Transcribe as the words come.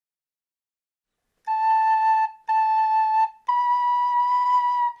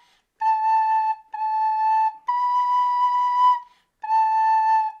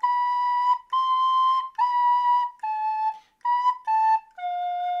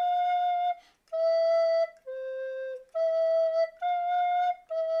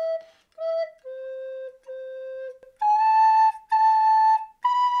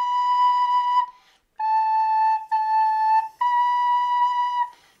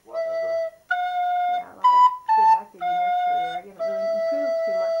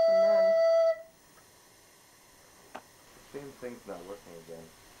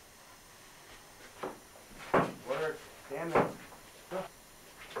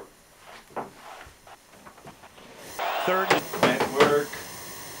Third. Network.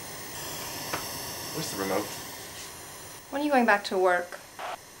 Where's the remote? When are you going back to work?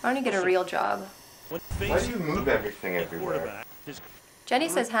 Why don't you get a real job? Why do you move everything everywhere? Jenny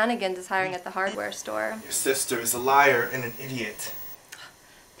says Hannigan's is hiring at the hardware store. Your sister is a liar and an idiot.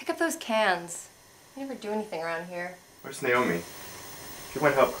 Pick up those cans. You never do anything around here. Where's Naomi? If you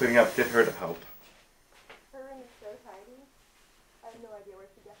want help cleaning up, get her to help. Her room is so tidy. I have no idea where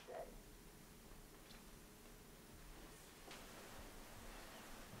she gets it.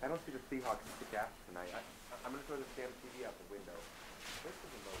 I don't see the Seahawks kick ass tonight. I'm gonna throw this damn TV out the window. Where's the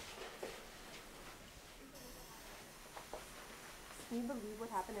remote? Can you believe what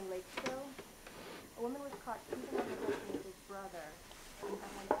happened in Lakeville? A woman was caught cheating on her husband with his brother. And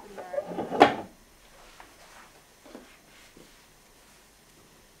someone been married.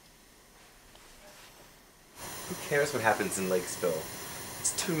 Who cares what happens in Lakesville?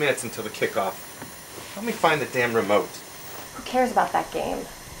 It's 2 minutes until the kickoff. Help me find the damn remote. Who cares about that game?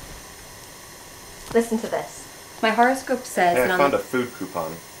 Listen to this. My horoscope says Hey, that I on found the... a food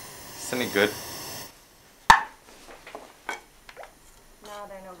coupon. Is this any good? No,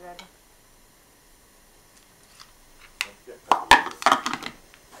 they're no good.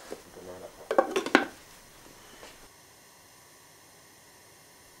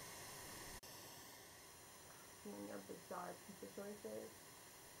 Your bizarre pizza choices.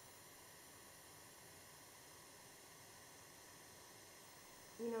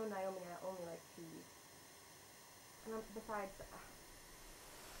 You know, Naomi and I only like cheese. And besides,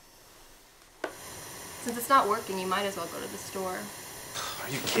 since it's not working, you might as well go to the store. Are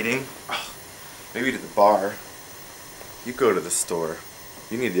you kidding? Ugh. Maybe to the bar. You go to the store.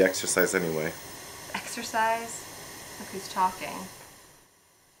 You need the exercise anyway. Exercise? Look who's talking.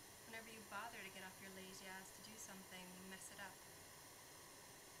 Whenever you bother to get off your lazy ass to do something, you mess it up.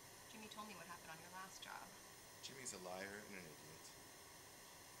 Jimmy told me what happened on your last job. Jimmy's a liar and an idiot.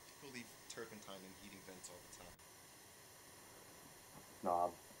 People leave turpentine in heating vents all the time.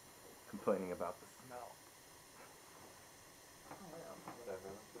 Snob. Complaining about the smell. Whatever.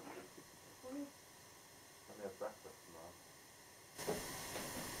 Let me have breakfast, Mom.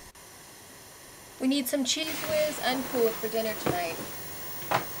 We need some cheese whiz and Cool Whip for dinner tonight.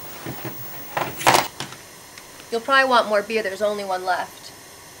 You'll probably want more beer. There's only one left.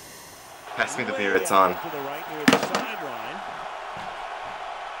 Pass me the beer, it's on. To the right near the sideline.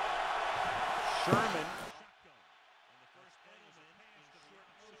 Sherman.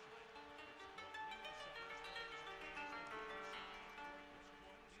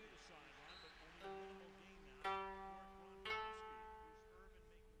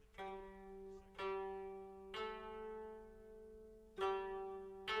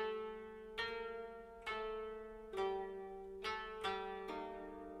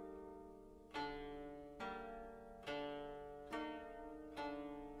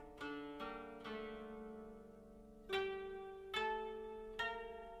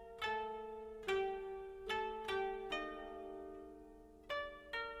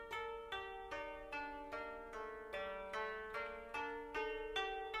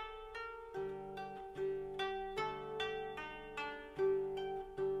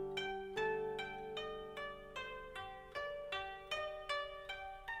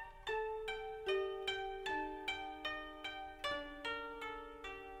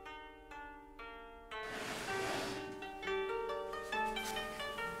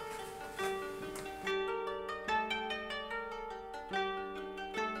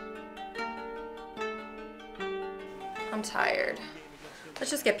 I'm tired.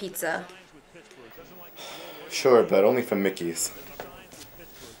 Let's just get pizza. Sure, but only from Mickey's.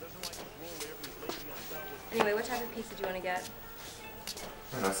 Anyway, what type of pizza do you want to get?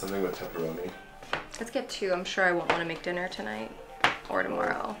 I know, something with pepperoni. Let's get 2. I'm sure I won't want to make dinner tonight or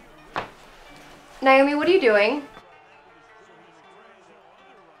tomorrow. Naomi, what are you doing?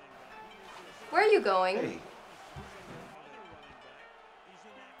 Where are you going? Hey.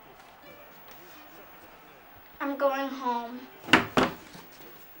 I'm going home.